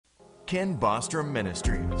Ken Bostrom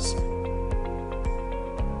Ministries.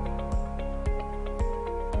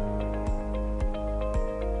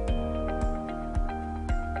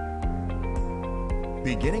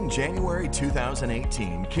 Beginning January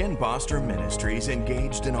 2018, Ken Bostrom Ministries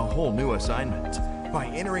engaged in a whole new assignment by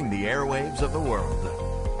entering the airwaves of the world.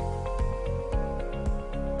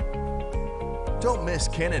 Don't miss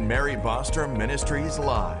Ken and Mary Bostrom Ministries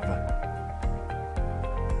live.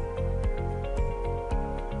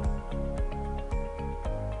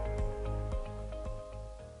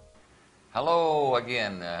 Hello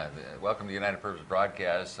again. Welcome to the United Purpose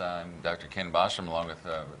Broadcast. I'm Dr. Ken Bostrom along with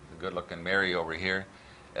the good-looking Mary over here.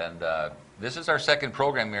 And this is our second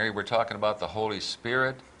program, Mary. We're talking about the Holy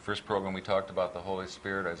Spirit. First program we talked about the Holy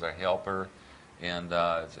Spirit as our helper. And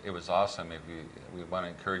it was awesome. We want to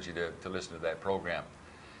encourage you to listen to that program.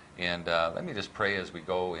 And let me just pray as we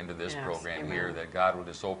go into this program here that God will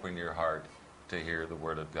just open your heart to hear the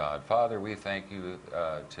Word of God. Father, we thank you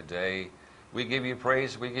today. We give you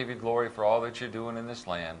praise, we give you glory for all that you're doing in this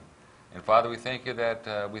land. And Father, we thank you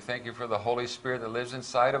for the Holy Spirit that lives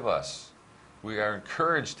inside of us. We are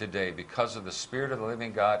encouraged today because of the Spirit of the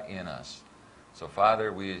living God in us. So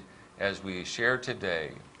Father, as we share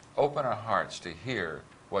today, open our hearts to hear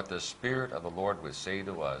what the Spirit of the Lord would say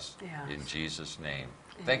to us in Jesus' name.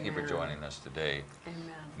 Amen. Thank you for joining us today.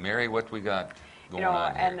 Amen. Mary, what we got going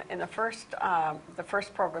on here? And in the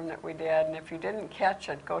first program that we did, and if you didn't catch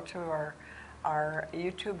it, go to our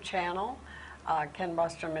YouTube channel, Ken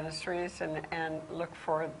Bostrom Ministries, and look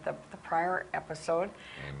for the prior episode.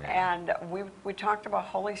 Amen. And we talked about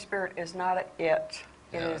Holy Spirit is not an it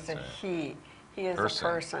is a he. He is a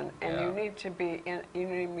person, and you need to be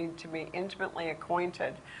intimately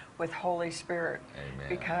acquainted with Holy Spirit. Amen.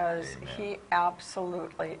 Because He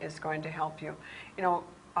absolutely is going to help you. You know,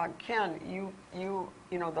 Ken, you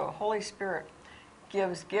know the Holy Spirit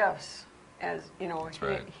gives gifts. As you know,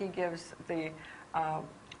 he gives the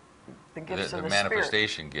gifts of the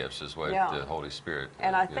manifestation Spirit. Gifts is what the Holy Spirit.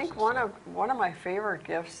 And I think one of my favorite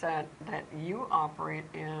gifts that you operate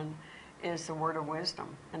in is the word of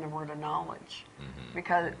wisdom and the word of knowledge. Mm-hmm.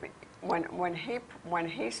 Because when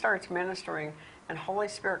he starts ministering and Holy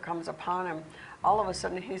Spirit comes upon him, all of a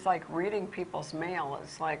sudden he's like reading people's mail.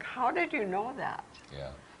 It's like, how did you know that? Yeah.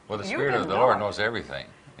 Well, the Spirit of the Lord knows everything.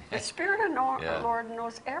 The Spirit of the Lord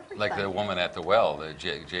knows everything. Like the woman at the well,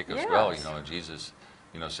 Jacob's well, Jesus,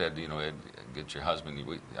 said, get your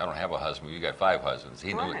husband. I don't have a husband. You got 5 husbands.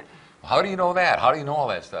 He knew it. How do you know that? How do you know all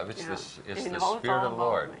that stuff? It's the Spirit of the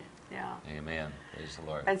Lord. Yeah. Amen. Praise the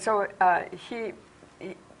Lord. And so he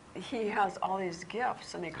has all these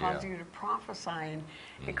gifts, and he causes you to prophesy, and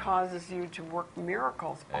he causes you to work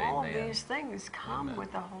miracles. Amen. All of these things come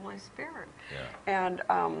with the Holy Spirit. Yeah. And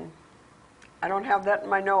I don't have that in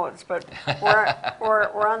my notes, but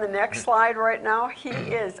we're on the next slide right now. He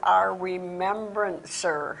is our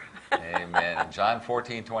remembrancer. Amen. In John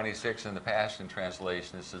 14:26 in the Passion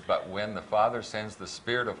Translation, it says, "But when the Father sends the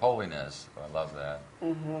Spirit of holiness," I love that,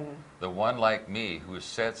 "the one like me who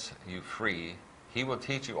sets you free, he will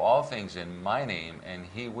teach you all things in my name, and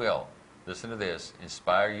he will," listen to this,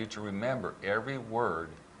 "inspire you to remember every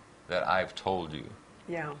word that I've told you."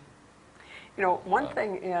 Yeah. You know, one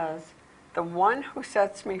thing is, the one who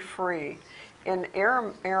sets me free. In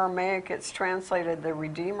Aramaic, it's translated the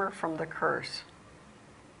Redeemer from the curse.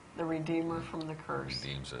 The Redeemer from the curse.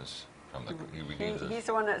 Redeems us from the He redeems us. He's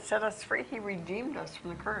the one that set us free. He redeemed us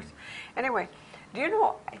from the curse. Anyway, do you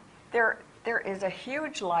know there is a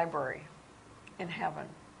huge library in heaven,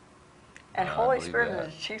 and Holy Spirit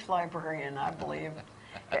is the chief librarian, I believe.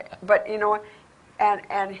 But you know what?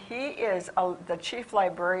 And he is the chief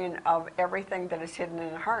librarian of everything that is hidden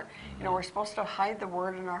in the heart. Mm-hmm. You know, we're supposed to hide the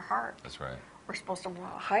word in our heart. That's right. We're supposed to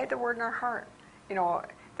hide the word in our heart. You know,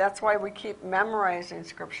 that's why we keep memorizing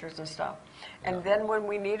scriptures and stuff. And then when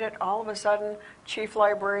we need it, all of a sudden, chief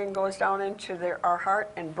librarian goes down into our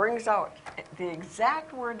heart and brings out the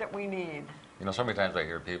exact word that we need. You know, so many times I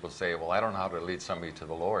hear people say, well, I don't know how to lead somebody to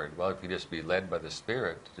the Lord. Well, if you just be led by the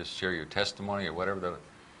Spirit, just share your testimony or whatever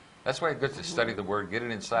that's why it's good to study the Word, get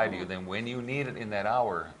it inside you. Then when you need it in that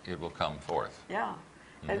hour, it will come forth. Yeah.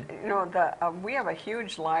 And, you know, we have a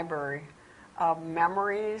huge library of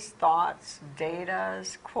memories, thoughts,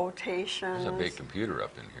 datas, quotations. There's a big computer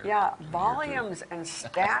up in here. Yeah, volumes and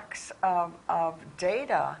stacks of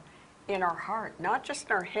data in our heart, not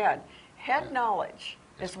just in our head. Head knowledge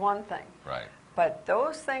is one thing. Right. But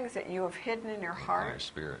those things that you have hidden in your heart, your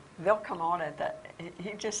spirit, they'll come out at that.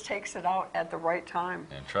 He just takes it out at the right time.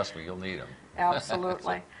 And trust me, you'll need them.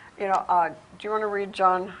 Absolutely. You know, do you want to read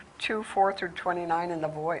John 2:4 through 29 in the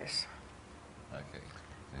Voice? Okay.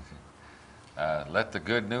 Let the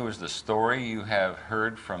good news, the story you have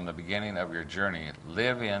heard from the beginning of your journey,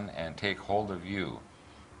 live in and take hold of you.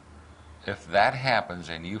 If that happens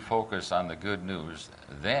and you focus on the good news,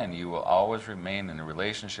 then you will always remain in a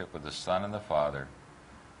relationship with the Son and the Father.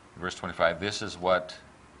 Verse 25, this is what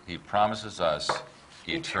he promises us,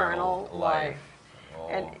 eternal life. Oh,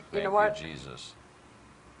 And you thank know what? Jesus.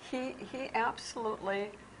 He absolutely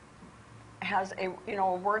has a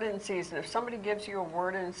word in season. If somebody gives you a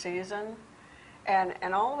word in season,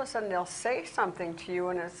 and all of a sudden they'll say something to you,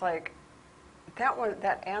 and it's like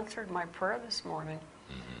that answered my prayer this morning.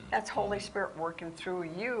 That's Holy Spirit working through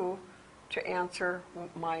you to answer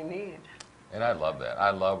my need. And I love that. I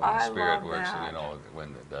love when the I Spirit love works, that. when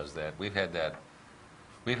it does that. We've had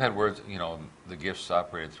words, the gifts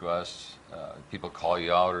operated through us. People call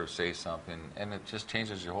you out or say something, and it just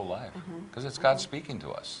changes your whole life. Because it's God speaking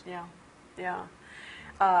to us. Yeah, yeah.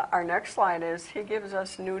 Our next slide is He gives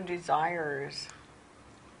us new desires.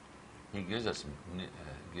 He gives us,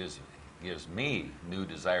 gives me new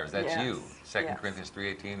desires. That's Yes, you. 2 yes. Corinthians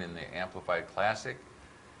 3:18 in the Amplified Classic.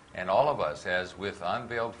 And all of us, as with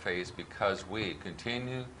unveiled face, because we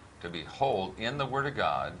continue to behold in the Word of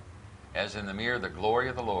God, as in the mirror, the glory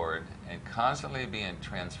of the Lord, and constantly being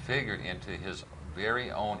transfigured into His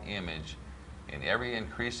very own image in every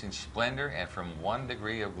increasing splendor and from one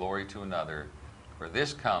degree of glory to another. For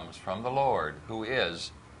this comes from the Lord, who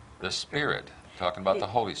is the Spirit. Talking about the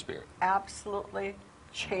Holy Spirit. Absolutely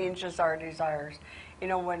changes our desires.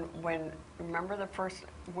 When remember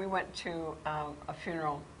we went to a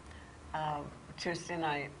funeral Tuesday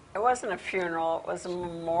night. It wasn't a funeral, it was a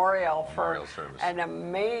memorial for service. an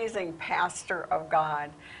amazing pastor of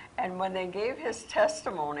God. And when they gave his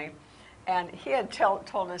testimony, and he had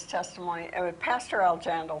told his testimony, it was Pastor Al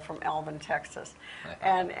Jandal from Alvin, Texas.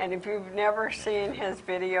 And if you've never seen his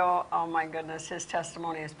video, oh my goodness, his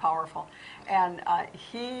testimony is powerful. And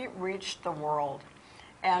he reached the world.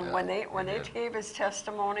 And Yeah, when they did. gave his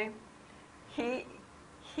testimony,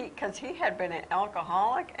 because he had been an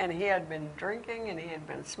alcoholic and he had been drinking and he had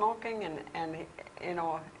been smoking and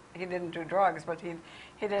he didn't do drugs, but he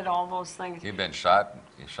did all those things. He'd been shot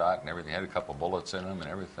and everything. Had a couple bullets in him and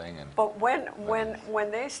everything. And But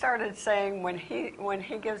when they started saying when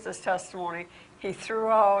he gives his testimony, he threw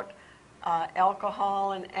out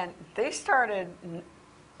alcohol and they started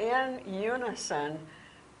in unison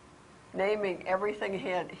naming everything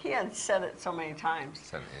he had said it so many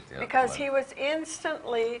times because he was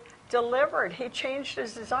instantly delivered. He changed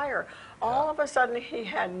his desire. All of a sudden he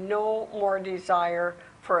had no more desire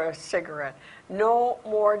for a cigarette, no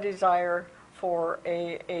more desire for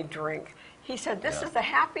a drink. He said, this is the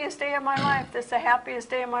happiest day of my life. This is the happiest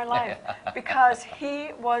day of my life. Because he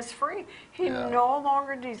was free. He no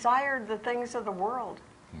longer desired the things of the world.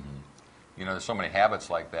 There's so many habits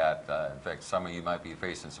like that. In fact, some of you might be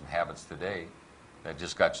facing some habits today that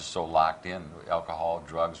just got you so locked in. Alcohol,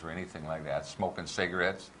 drugs, or anything like that. Smoking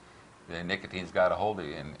cigarettes. The nicotine's got a hold of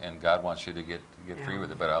you, and God wants you to get free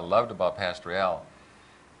with it. But I loved about Pastor Al,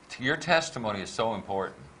 your testimony is so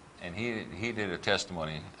important. And he did a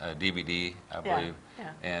testimony, a DVD, I believe. Yeah.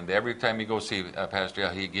 And every time you go see Pastor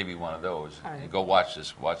Al, he'd give you one of those. Right. And go watch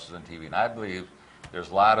this on TV. And I believe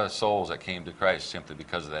there's a lot of souls that came to Christ simply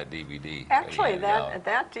because of that DVD. Actually,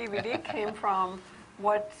 that DVD came from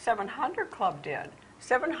what 700 Club did.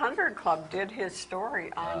 700 Club did his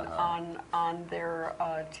story on their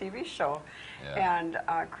TV show and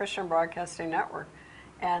Christian Broadcasting Network.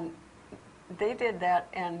 And they did that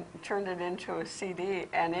and turned it into a CD,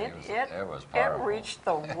 and it was powerful. It reached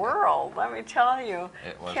the world. Let me tell you,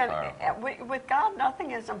 it was powerful. With God,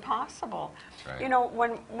 nothing is impossible. That's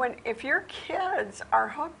right. When if your kids are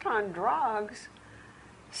hooked on drugs,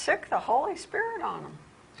 sick the Holy Spirit on them.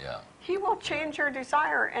 Yeah. He will change your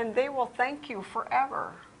desire, and they will thank you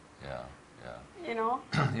forever. Yeah.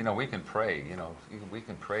 We can pray. We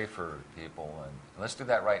can pray for people, and let's do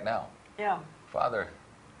that right now. Yeah. Father,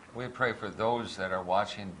 we pray for those that are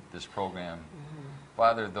watching this program.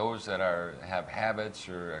 Father, those that have habits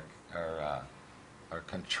or are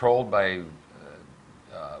controlled by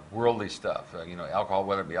worldly stuff, alcohol,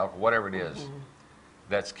 whether it be alcohol, whatever it is,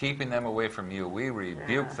 that's keeping them away from you. We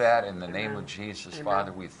rebuke that in the name of Jesus,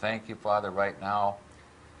 Father. We thank you, Father, right now.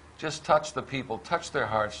 Just touch the people, touch their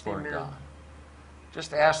hearts, Lord God.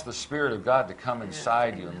 Just ask the Spirit of God to come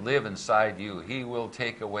inside you and live inside you. He will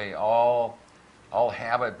take away all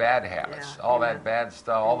bad habits, all that bad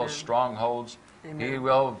stuff, all those strongholds.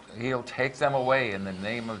 He'll take them away in the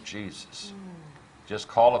name of Jesus. Just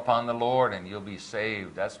call upon the Lord and you'll be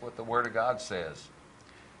saved. That's what the Word of God says.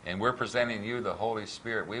 And we're presenting you the Holy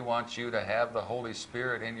Spirit. We want you to have the Holy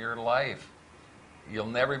Spirit in your life. you'll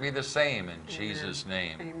never be the same in Jesus'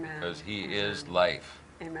 name. Amen. Because He is life.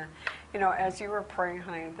 Amen. You know, as you were praying,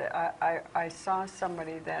 honey, I saw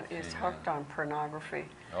somebody that is Amen. hooked on pornography.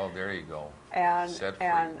 Oh, there you go. And, Set free.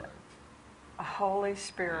 and Holy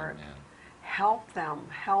Spirit, Amen. help them,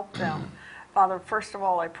 help them. Father, first of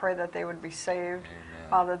all, I pray that they would be saved. Amen.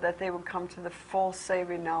 Father, that they would come to the full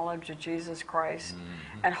saving knowledge of Jesus Christ.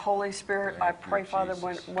 And Holy Spirit, I Thank you, pray, Father,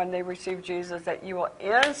 Jesus. when they receive Jesus, that you will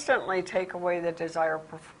instantly take away the desire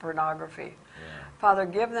for pornography. Yeah. Father,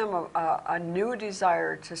 give them a new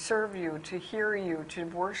desire to serve you, to hear you, to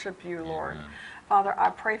worship you, Lord. Amen. Father, I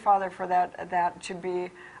pray, Father, for that to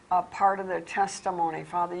be a part of their testimony.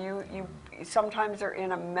 Father, you sometimes they're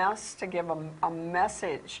in a mess to give a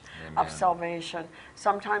message Amen. of salvation.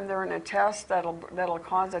 Sometimes they're in a test that'll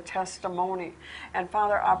cause a testimony. And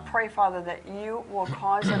Father, I pray, Father, that you will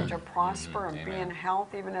cause them to prosper and be Amen. in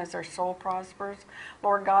health, even as their soul prospers.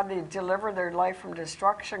 Lord God, they deliver their life from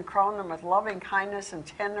destruction, crown them with loving kindness and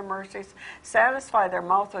tender mercies, satisfy their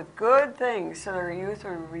mouth with good things, so their youth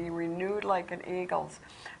will be renewed like an eagle's.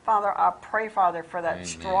 Father, I pray, Father, for that Amen.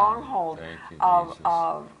 stronghold Thank you, of, Jesus.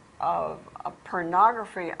 of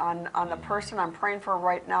pornography on the person I'm praying for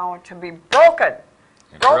right now to be broken.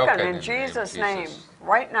 And Broken in in the Jesus' name of name, Jesus.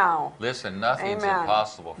 right now. Listen, nothing's Amen.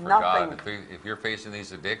 impossible for Nothing. God. If you're facing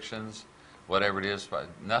these addictions, whatever it is,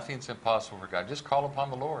 nothing's impossible for God. Just call upon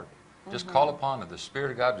the Lord. Just call upon it. The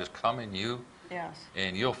Spirit of God just come in you, Yes.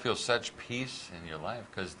 and you'll feel such peace in your life,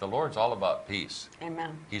 because the Lord's all about peace.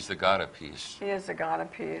 Amen. He's the God of peace. He is the God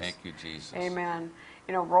of peace. Thank you, Jesus. Amen.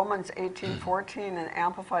 You know, Romans 18:14 and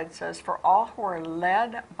Amplified says, "For all who are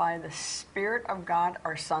led by the Spirit of God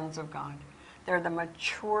are sons of God." They're the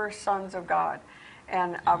mature sons of God.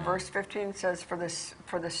 And verse 15 says, "For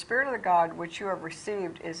the Spirit of the God which you have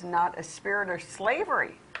received is not a spirit of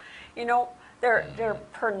slavery." You know, they're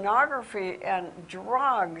pornography and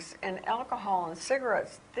drugs and alcohol and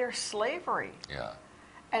cigarettes. They're slavery. Yeah.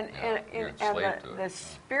 And, Yeah, you're and enslaved to the, it, the yeah.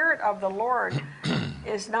 Spirit of the Lord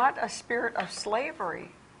is not a spirit of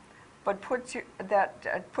slavery, but puts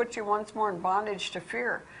you once more in bondage to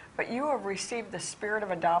fear. But you have received the spirit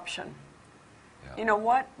of adoption. Yeah. You know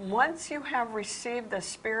what? Once you have received the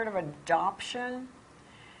spirit of adoption,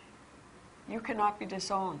 you cannot be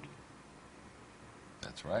disowned.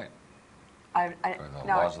 That's right. I, For the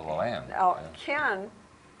now, laws of the land. Now, Yeah. Ken,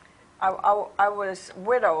 I was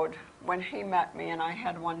widowed when he met me, and I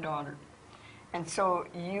had one daughter. And so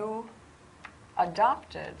you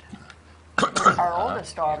adopted our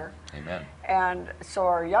oldest daughter, Amen. and so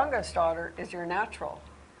our youngest daughter is your natural.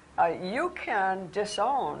 You can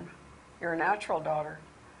disown your natural daughter,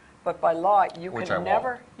 but by law you Which I can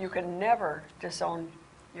won't. never disown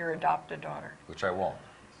your adopted daughter. Which I won't.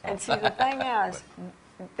 And see, the thing is,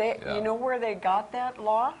 Yeah. you know where they got that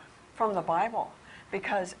law? From the Bible.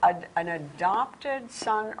 Because an adopted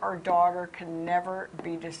son or daughter can never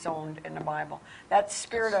be disowned in the Bible. That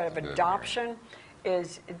spirit That's of good, Mary. adoption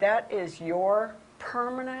is your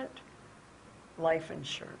permanent life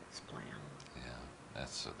insurance plan. Yeah,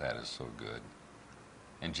 that is so good.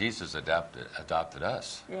 And Jesus adopted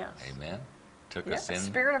us. Yes. Amen. Took Yeah, us in.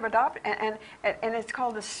 spirit of adoption, and it's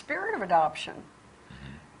called the spirit of adoption.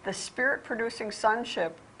 Mm-hmm. The spirit producing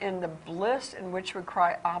sonship in the bliss in which we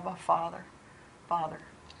cry, Abba, Father, Father.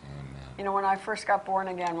 Amen. You know, when I first got born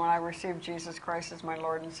again, when I received Jesus Christ as my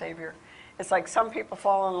Lord and Savior, it's like some people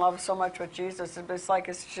fall in love so much with Jesus, it's like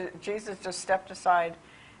Jesus just stepped aside,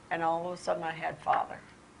 and all of a sudden I had Father.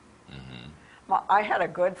 Mm-hmm. I had a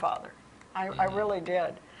good father. I really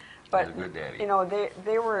did. But a good daddy. you know,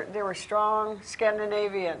 they were strong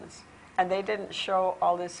Scandinavians, and they didn't show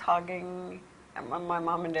all this hugging. And my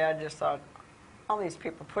mom and dad just thought, all these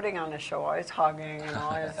people putting on a show, always hugging and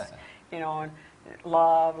always, you know, and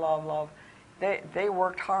love, love, love. They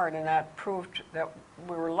worked hard, and that proved that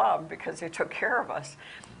we were loved because they took care of us.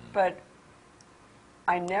 But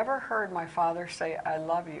I never heard my father say, "I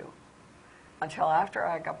love you," until after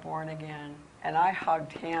I got born again, and I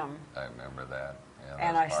hugged him. I remember that. Yeah,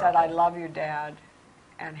 And I that's said, "I powerful. love you, Dad."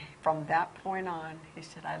 And from that point on, he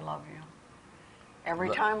said, "I love you." Every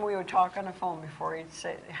Look- time we would talk on the phone before he'd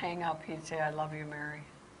hang up, he'd say, "I love you, Mary."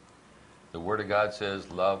 The Word of God says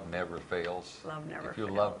love never fails. Love never If you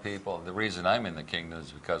fails. love people, the reason I'm in the kingdom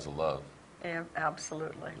is because of love. Yeah,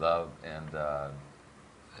 absolutely. Love and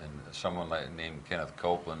someone named Kenneth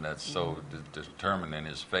Copeland that's so determined in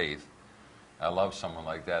his faith. I love someone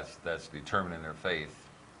like that that's determined in their faith.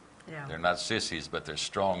 Yeah. They're not sissies, but they're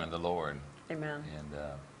strong in the Lord. Amen. And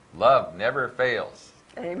love never fails.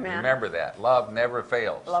 Amen. Remember that. Love never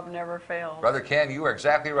fails. Love never fails. Brother Ken, you are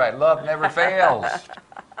exactly right. Love never fails.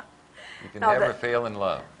 You can Now, never fail in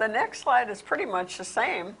love. the next slide is pretty much the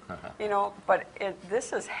same, but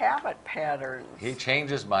this is habit patterns. He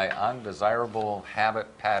changes my undesirable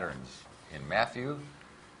habit patterns. In Matthew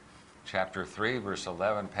chapter 3, verse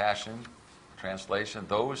 11, Passion Translation,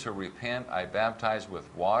 those who repent I baptize with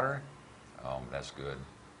water. Oh, that's good.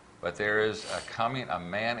 But there is coming a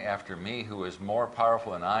man after me who is more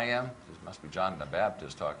powerful than I am. This must be John the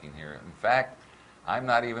Baptist talking here. In fact, I'm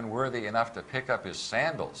not even worthy enough to pick up his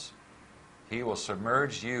sandals. He will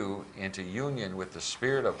submerge you into union with the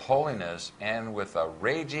Spirit of holiness and with a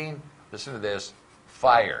raging, listen to this,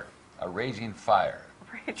 fire. A raging fire.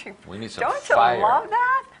 Raging. We need some Don't fire. you love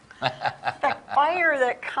that? The fire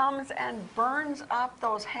that comes and burns up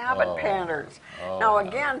those habit patterns. Now,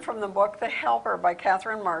 again, from the book The Helper by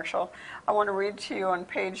Catherine Marshall, I want to read to you on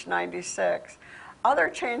page 96. Other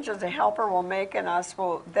changes the helper will make in us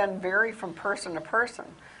will then vary from person to person.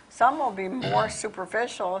 Some will be more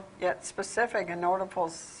superficial, yet specific and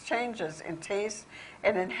notable changes in taste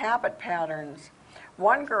and in habit patterns.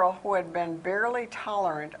 One girl who had been barely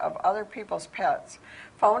tolerant of other people's pets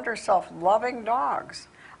found herself loving dogs.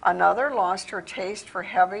 Another lost her taste for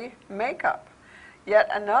heavy makeup. Yet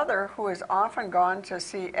another, who has often gone to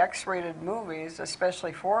see X-rated movies,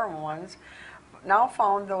 especially foreign ones, now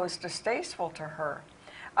found those distasteful to her.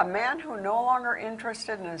 A man who no longer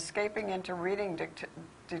interested in escaping into reading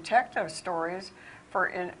detective stories for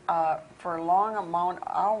long amount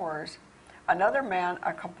hours. Another man,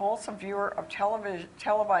 a compulsive viewer of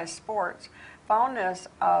televised sports, found this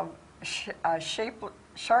of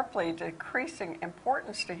sharply decreasing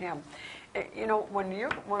importance to him.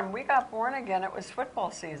 When we got born again, it was football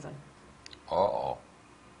season. Uh-oh.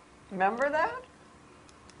 Remember that?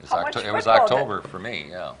 It was October for me,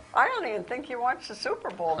 yeah. I don't even think he watched the Super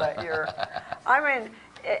Bowl that year. I mean,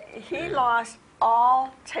 he lost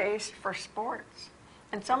all taste for sports.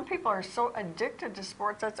 And some people are so addicted to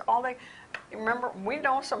sports, that's all they... Remember, we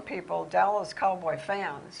know some people, Dallas Cowboy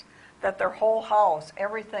fans, that their whole house,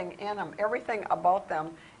 everything in them, everything about them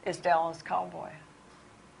is Dallas Cowboy.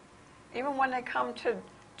 Even when they come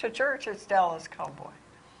to church, it's Dallas Cowboy.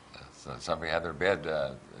 So somebody had their bed,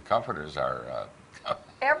 comforters are...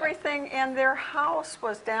 Everything in their house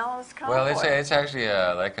was Dallas Cowboy. Well, it's actually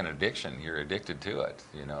like an addiction. You're addicted to it,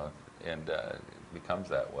 and it becomes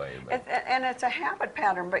that way. But. And it's a habit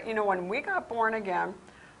pattern. But, when we got born again,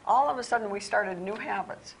 all of a sudden we started new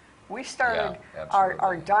habits. We started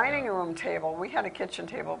our dining room table. We had a kitchen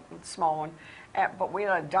table, a small one, but we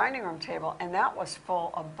had a dining room table, and that was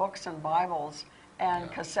full of books and Bibles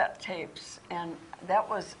and cassette tapes, and that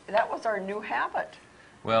was our new habit.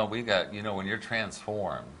 Well, we got, when you're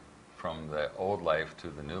transformed from the old life to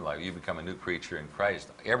the new life, you become a new creature in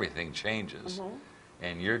Christ. Everything changes. Mm-hmm.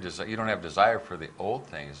 And you don't have desire for the old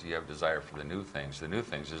things, you have desire for the new things. The new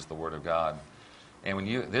things is the Word of God. And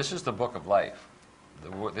this is the book of life.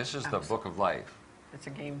 This is the book of life. It's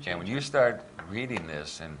a game changer. And when you start reading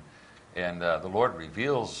this and the Lord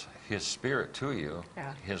reveals His Spirit to you,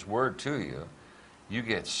 His Word to you, you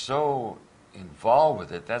get so involved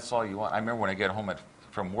with it, that's all you want. I remember when I get home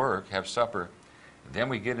from work, have supper, then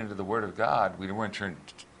we get into the Word of God. We turn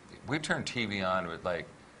TV on with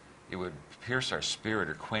it would pierce our spirit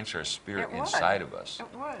or quench our spirit inside of us. It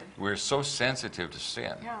would. We're so sensitive to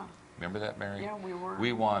sin. Yeah. Remember that, Mary? Yeah, we were.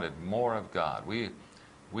 We wanted more of God. We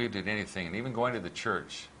did anything, and even going to the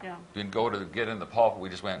church. Yeah. Didn't go to get in the pulpit. We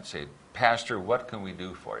just went and said, Pastor, what can we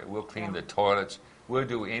do for you? We'll clean the toilets. We'll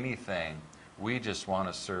do anything. We just want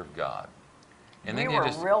to serve God. And we then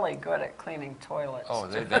were really good at cleaning toilets. Oh,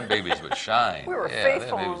 them babies would shine. We were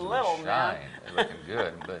faithful and little, man. They're looking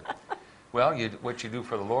good. But, well, what you do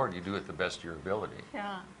for the Lord, you do it the best of your ability.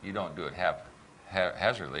 Yeah. You don't do it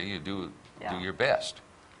haphazardly. You do your best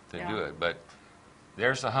to do it. But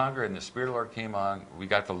there's the hunger, and the Spirit of the Lord came on. We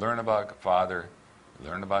got to learn about Father,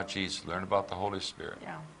 learn about Jesus, learn about the Holy Spirit.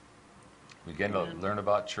 Yeah. We began to learn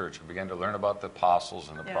about church. We began to learn about the apostles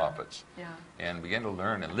and the prophets. Yeah. And begin to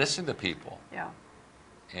learn and listen to people. Yeah.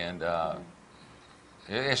 And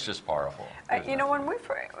it's just powerful. When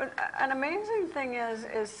an amazing thing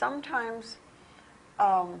is sometimes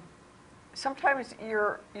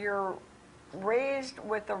you're raised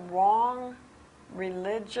with the wrong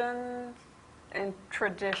religion and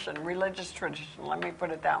religious tradition, let me put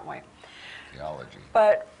it that way. Theology.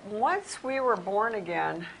 But once we were born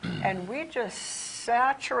again and we just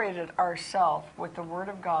saturated ourselves with the Word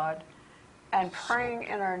of God and praying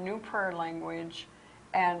in our new prayer language,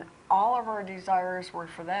 and all of our desires were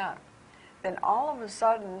for that, then all of a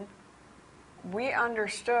sudden we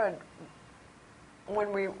understood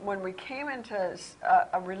when we came into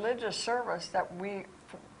a religious service that we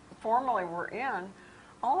formerly were in,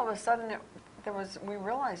 all of a sudden we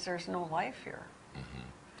realized there's no life here.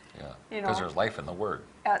 Yeah, You because know, there's life in the Word.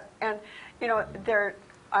 and you know,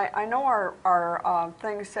 I know our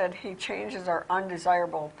thing said he changes our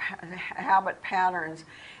undesirable habit patterns,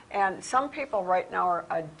 and some people right now are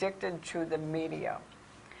addicted to the media.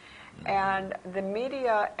 And the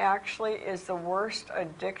media actually is the worst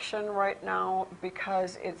addiction right now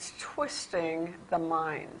because it's twisting the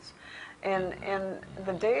minds. And in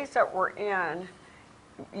the days that we're in,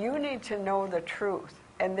 you need to know the truth.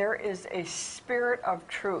 And there is a spirit of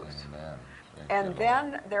truth. Amen. And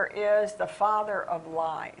then there is the father of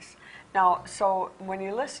lies. Now, so when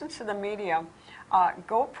you listen to the media,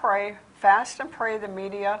 go pray, fast and pray the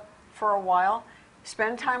media for a while.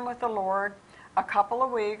 Spend time with the Lord, a couple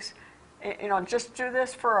of weeks. You know, just do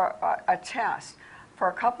this for a test. For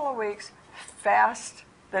a couple of weeks, fast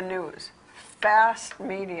the news, fast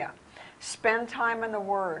media. Spend time in the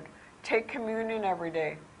Word. Take communion every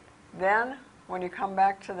day. Then, when you come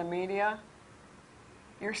back to the media,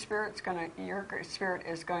 your spirit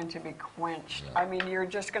is going to be quenched. Yeah. I mean, you're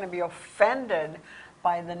just going to be offended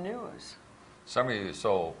by the news. Some of you are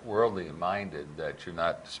so worldly minded that you're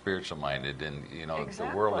not spiritual minded, and you know the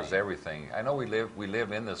world is Exactly. everything. I know we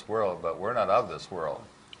live in this world, but we're not of this world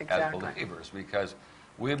Exactly. as believers because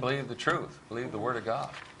we believe the truth, believe the Word of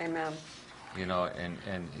God. Amen. You know,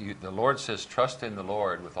 the Lord says, trust in the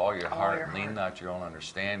Lord with all your heart, your lean heart. not your own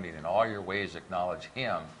understanding, in all your ways acknowledge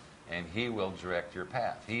Him, and He will direct your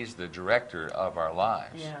path. He's the director of our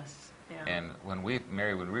lives. Yes. Yeah. And when we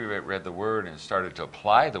read the Word and started to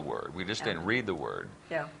apply the Word, we just Yeah. didn't read the Word.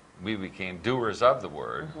 Yeah. We became doers of the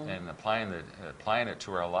Word and applying it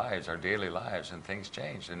to our lives, our daily lives, and things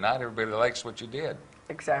changed. And not everybody likes what you did.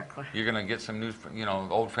 Exactly. You're going to get some new,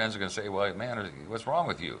 old friends are going to say, well, man, what's wrong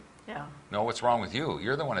with you? Yeah. No, what's wrong with you?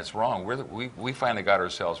 You're the one that's wrong. We finally got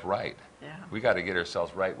ourselves right. Yeah. We got to get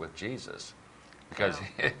ourselves right with Jesus, because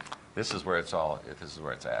this is where it's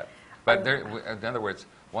at. But in other words,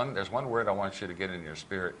 there's one word I want you to get in your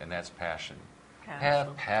spirit, and that's passion.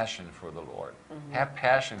 Have passion for the Lord. Have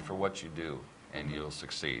passion for what you do, and you'll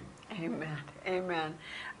succeed. Amen. Amen.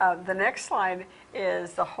 The next slide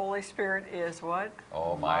is the Holy Spirit is what?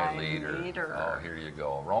 Oh, my leader. Oh, here you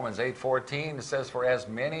go. Romans 8:14, it says, for as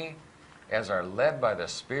many as are led by the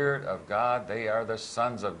Spirit of God, they are the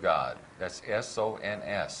sons of God. That's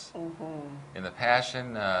S-O-N-S. In the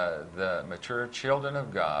Passion, the mature children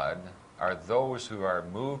of God are those who are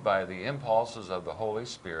moved by the impulses of the Holy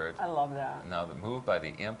Spirit. I love that. Now, moved by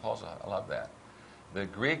the impulse, I love that. The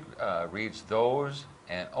Greek reads those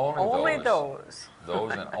and only those.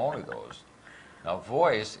 Those and only those. Now,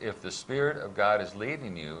 voice, if the Spirit of God is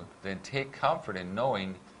leading you, then take comfort in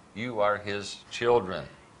knowing you are His children.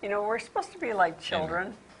 You know, we're supposed to be like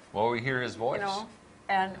children. Well, we hear His voice. You know,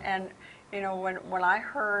 and you know, when I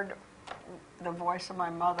heard the voice of my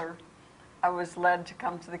mother, I was led to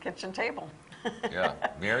come to the kitchen table. Yeah,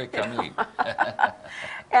 Mary, come eat.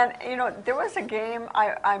 And you know, there was a game.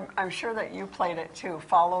 I'm sure that you played it too.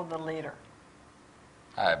 Follow the leader.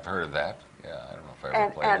 I've heard of that. Yeah, I don't know if I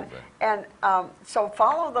ever played it, but So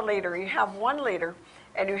follow the leader. You have one leader,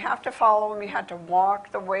 and you have to follow him. You have to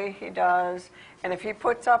walk the way he does. And if he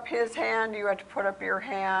puts up his hand, you have to put up your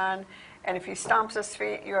hand. And if he stomps his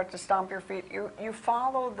feet, you have to stomp your feet. You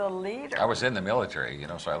follow the leader. I was in the military,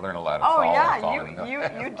 so I learned a lot of following.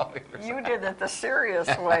 You did it the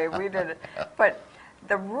serious way. We did it. But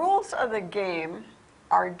the rules of the game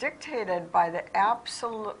are dictated by the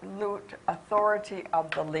absolute authority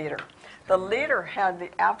of the leader. The leader had the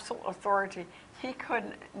absolute authority.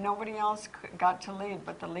 Nobody else got to lead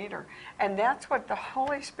but the leader. And that's what the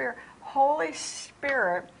Holy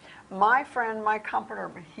Spirit, my friend, my comforter,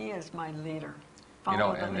 but He is my leader.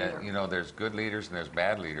 Follow the leader. There's good leaders and there's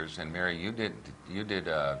bad leaders. And Mary, you did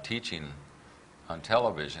teaching on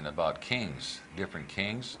television about kings, different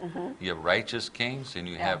kings. You have righteous kings and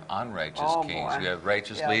you have unrighteous kings. Boy. You have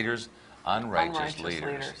righteous leaders, unrighteous leaders.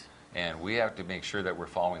 leaders. And we have to make sure that we're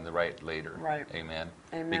following the right leader. Right. Amen.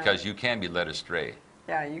 Amen. Because you can be led astray.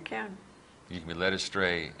 Yeah, you can. You can be led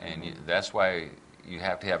astray, and that's why you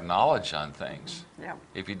have to have knowledge on things. Yeah,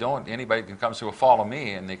 If you don't, anybody can come say, well, follow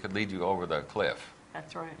me, and they could lead you over the cliff.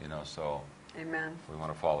 that's right. So Amen. we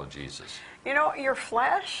want to follow Jesus. You know, your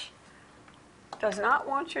flesh does not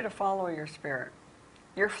want you to follow your spirit.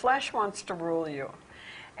 Your flesh wants to rule you.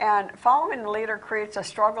 And following the leader creates a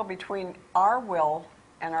struggle between our will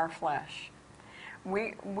and our flesh.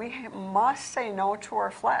 We must say no to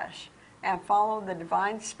our flesh and follow the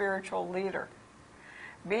divine spiritual leader.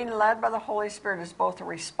 Being led by the Holy Spirit is both a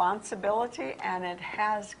responsibility and it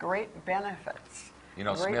has great benefits.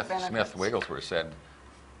 Great benefits. Smith Wigglesworth said,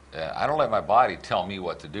 I don't let my body tell me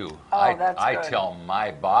what to do. Oh, that's I good. tell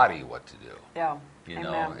my body what to do. Yeah. You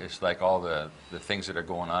Amen. know, it's like all the things that are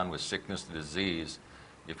going on with sickness and disease.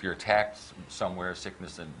 If you're attacked somewhere,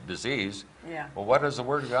 sickness and disease, Yeah. well, what does the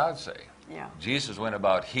Word of God say? Yeah. Jesus went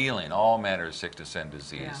about healing all manner of sickness and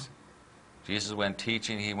disease. Yeah. Jesus went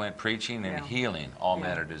teaching, he went preaching and Yeah. healing all Yeah.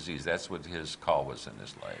 manner of disease. That's what his call was in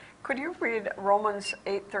this life. Could you read Romans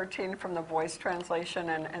 8:13 from the Voice translation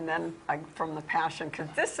and then from the Passion? Because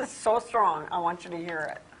this is so strong. I want you to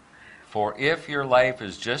hear it. For if your life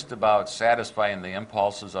is just about satisfying the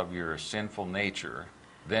impulses of your sinful nature,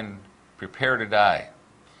 then prepare to die.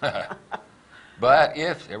 But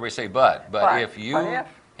if, everybody say but if you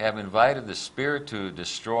have invited the Spirit to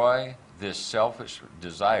destroy this selfish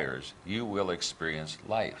desires, you will experience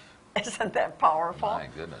life. Isn't that powerful? My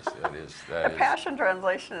goodness, that is. The Passion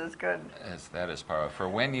translation is good. That is powerful. For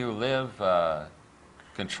when you live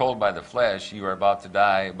controlled by the flesh, you are about to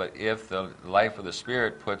die. But if the life of the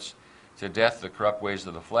Spirit puts to death the corrupt ways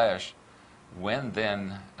of the flesh, we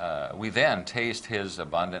then taste His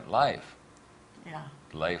abundant life, Yeah.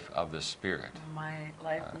 life of the Spirit. My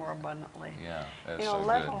life more abundantly. Yeah, that's You know, so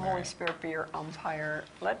let good, the Mary. Holy Spirit be your umpire.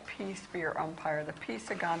 Let peace be your umpire. The peace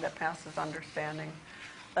of God that passes understanding.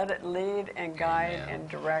 Let it lead and guide Amen. and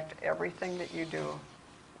direct everything that you do.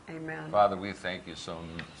 Amen. Father, we thank you so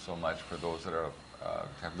much for those that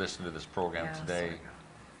have listened to this program Yes, today. Lord God.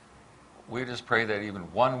 We just pray that even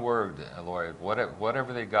one word, Lord,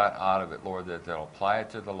 whatever they got out of it, Lord, that they'll apply it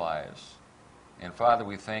to their lives. And Father,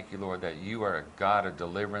 we thank you, Lord, that you are a God of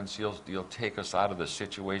deliverance. You'll take us out of the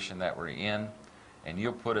situation that we're in, and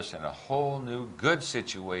you'll put us in a whole new good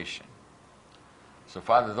situation. So,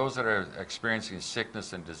 Father, those that are experiencing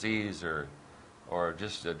sickness and disease or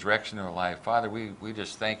just a direction in their life, Father, we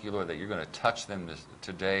just thank you, Lord, that you're going to touch them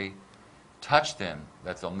today. Touch them,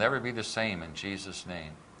 that they'll never be the same in Jesus'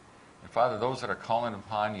 name. And, Father, those that are calling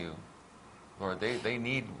upon you, Lord, they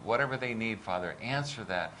need whatever they need, Father. Answer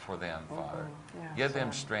that for them, Father. Yes, Give them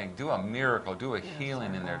Lord. strength. Do a miracle. Do a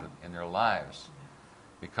healing in their lives.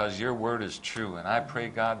 Because your word is true. And I pray,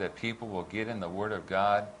 God, that people will get in the word of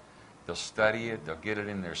God. They'll study it. They'll get it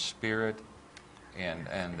in their spirit.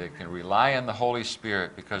 And they can rely on the Holy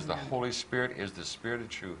Spirit, because the Holy Spirit is the Spirit of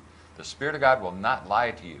truth. The Spirit of God will not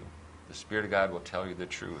lie to you. The Spirit of God will tell you the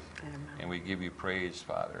truth. Amen. And we give you praise,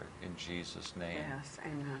 Father, in Jesus' name. Yes,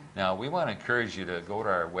 amen. Now, we want to encourage you to go to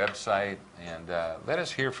our website and let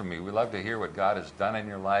us hear from you. We'd love to hear what God has done in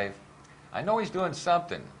your life. I know He's doing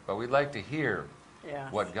something, but we'd like to hear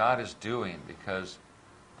Yes. what God is doing, because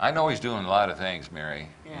I know He's doing a lot of things, Mary,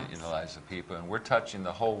 in Yes. the lives of people, and we're touching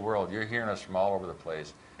the whole world. You're hearing us from all over the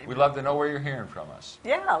place. Amen. We'd love to know where you're hearing from us.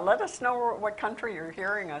 Yeah, let us know what country you're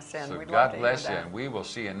hearing us in. So We'd love God to bless you, hear that. and we will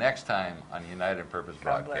see you next time on United Purpose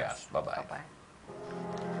God bless. Broadcast. Bye-bye. Bye-bye.